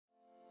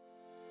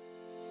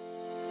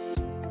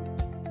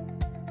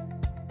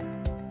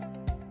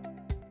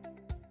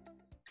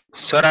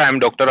Sir, I am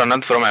Dr.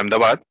 Anant from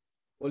Ahmedabad.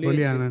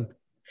 बोलिए आनंद.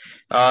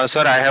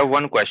 Sir, I have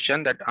one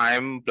question that I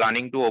am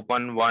planning to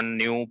open one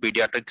new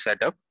pediatric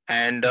setup,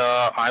 and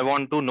I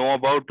want to know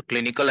about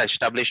Clinical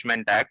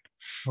Establishment Act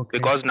Okay.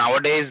 because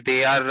nowadays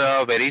they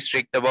are very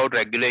strict about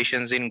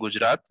regulations in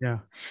Gujarat. Yeah.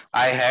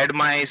 I had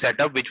my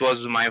setup, which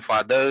was my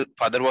father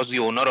was the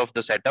owner of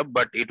the setup,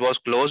 but it was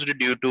closed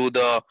due to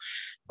the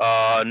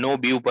no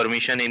BU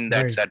permission in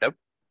that Right. setup.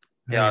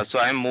 Yeah, Right. so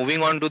I'm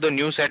moving on to the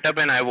new setup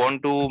and I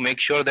want to make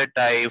sure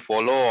that I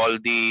follow all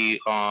the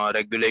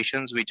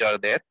regulations which are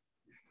there.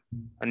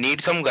 I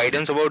need some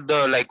guidance about the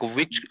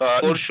which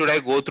course should I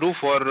go through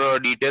for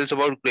details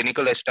about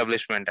Clinical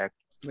Establishment Act.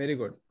 Very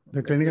good.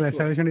 The clinical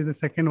establishment is the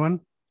second one.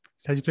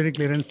 Statutory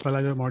clearance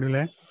वाला जो module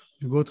है.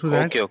 You go through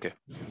that. Okay.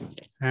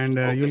 And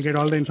you'll get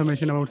all the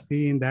information about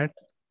C in that.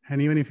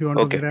 And even if you want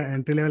to get an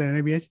entry level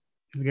MBBS,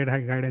 you'll get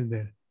guidance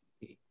there.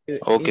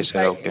 Okay,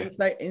 inside, sir.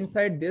 Okay.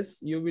 Inside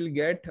this, you will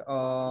get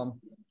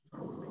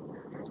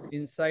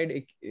inside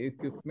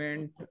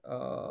equipment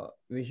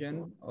vision.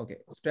 Okay,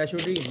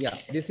 statutory. Yeah,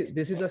 this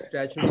is the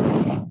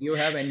statutory. You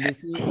have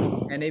NBC,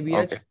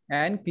 NABH,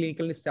 and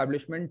clinical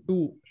establishment.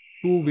 Two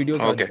videos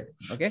are there.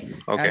 Okay.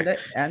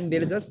 And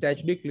there is a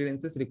statutory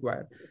clearances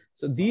required.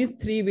 So these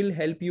three will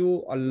help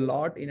you a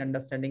lot in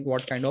understanding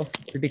what kind of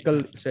critical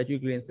statutory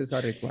clearances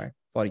are required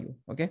for you.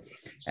 Okay.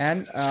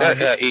 And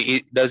sir,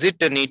 does it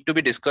need to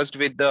be discussed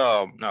with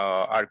the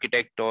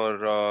architect or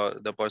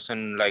the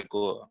person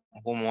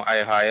whom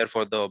I hire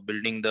for the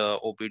building the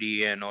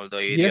OPD and all the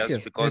areas?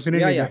 Yes. Because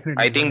definitely.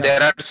 I think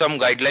there are some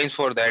guidelines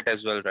for that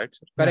as well, right,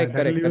 sir?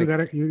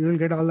 Correct. You will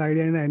get all the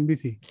idea in the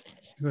NBC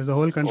because the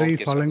whole country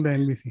is following the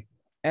NBC.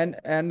 And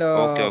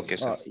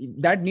sir.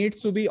 That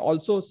needs to be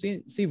also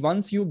see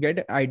once you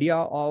get idea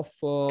of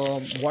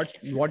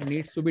what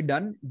needs to be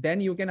done, then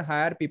you can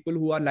hire people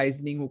who are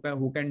licensing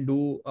who can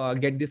do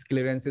get these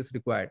clearances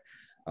required.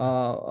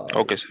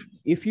 Sir.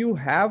 If you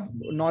have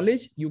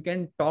knowledge, you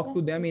can talk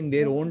to them in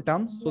their own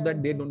terms so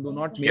that they do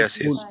not make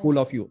fool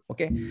of you.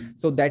 Okay,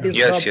 so that is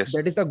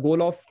that is the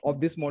goal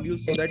of this module,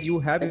 so that you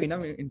have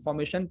enough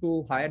information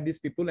to hire these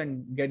people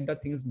and get the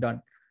things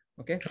done.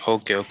 Okay.